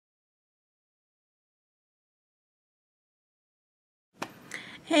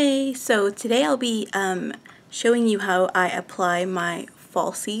Hey, so today I'll be showing you how I apply my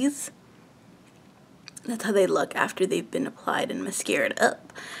falsies. That's how they look after they've been applied and mascaraed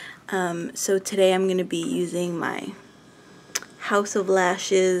up. So today I'm going to be using my House of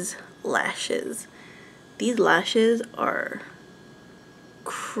Lashes lashes. These lashes are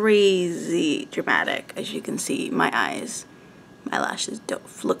crazy dramatic. As you can see, my lashes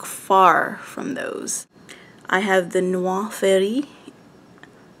don't look far from those. I have the Noir Fairy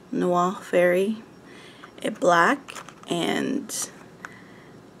black, and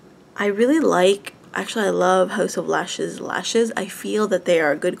I really like, actually I love House of Lashes lashes. I feel that they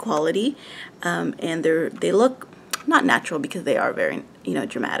are good quality, and they look not natural because they are very,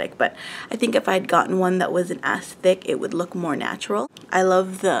 dramatic, but I think if I'd gotten one that wasn't as thick, it would look more natural. I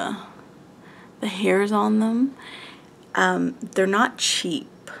love the hairs on them. They're not cheap.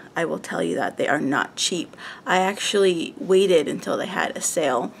 I will tell you that they are not cheap. I actually waited until they had a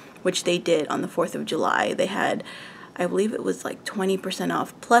sale, which they did on the 4th of July. They had, I believe it was like 20%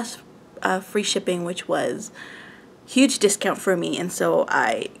 off plus free shipping, which was huge discount for me, and so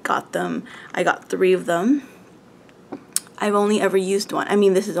I got them. I got 3 of them. I've only ever used one. I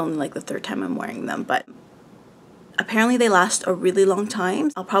mean, this is only like the 3rd time I'm wearing them, but apparently they last a really long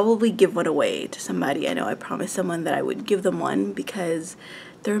time. I'll probably give one away to somebody. I know I promised someone that I would give them one because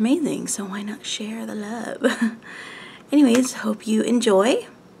they're amazing, so why not share the love? Anyways, hope you enjoy.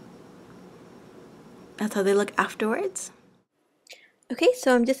 That's how they look afterwards. Okay,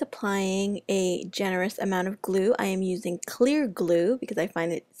 so I'm just applying a generous amount of glue. I am using clear glue because I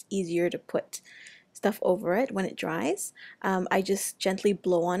find it's easier to put stuff over it when it dries. I just gently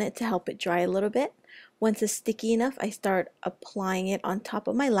blow on it to help it dry a little bit. Once it's sticky enough, I start applying it on top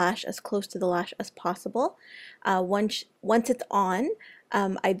of my lash as close to the lash as possible. Once it's on,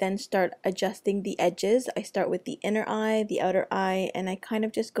 I then start adjusting the edges. I start with the inner eye, the outer eye, and I kind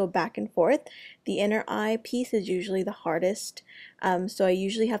of just go back and forth. The inner eye piece is usually the hardest, so I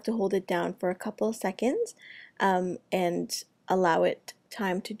usually have to hold it down for a couple of seconds and allow it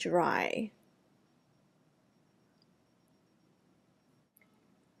time to dry.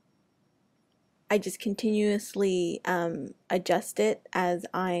 I just continuously adjust it as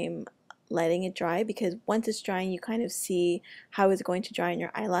I'm letting it dry, because once it's drying you kind of see how it's going to dry in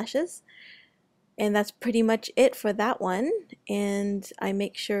your eyelashes. And that's pretty much it for that one, and I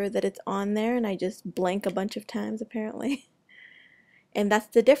make sure that it's on there, and I just blink a bunch of times apparently. And that's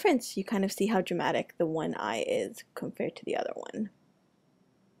the difference. You kind of see how dramatic the one eye is compared to the other one.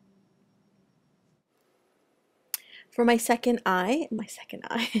 For my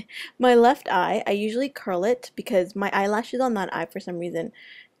my left eye, I usually curl it because my eyelashes on that eye, for some reason,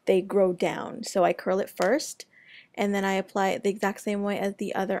 they grow down. So I curl it first, and then I apply it the exact same way as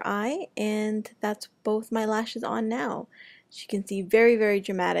the other eye, and that's both my lashes on now. As you can see, very, very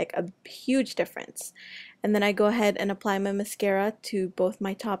dramatic, a huge difference. And then I go ahead and apply my mascara to both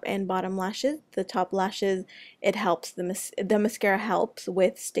my top and bottom lashes. The top lashes, it helps, the mascara helps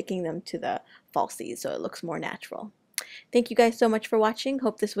with sticking them to the falsies, so it looks more natural. Thank you guys so much for watching.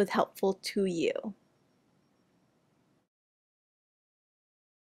 Hope this was helpful to you.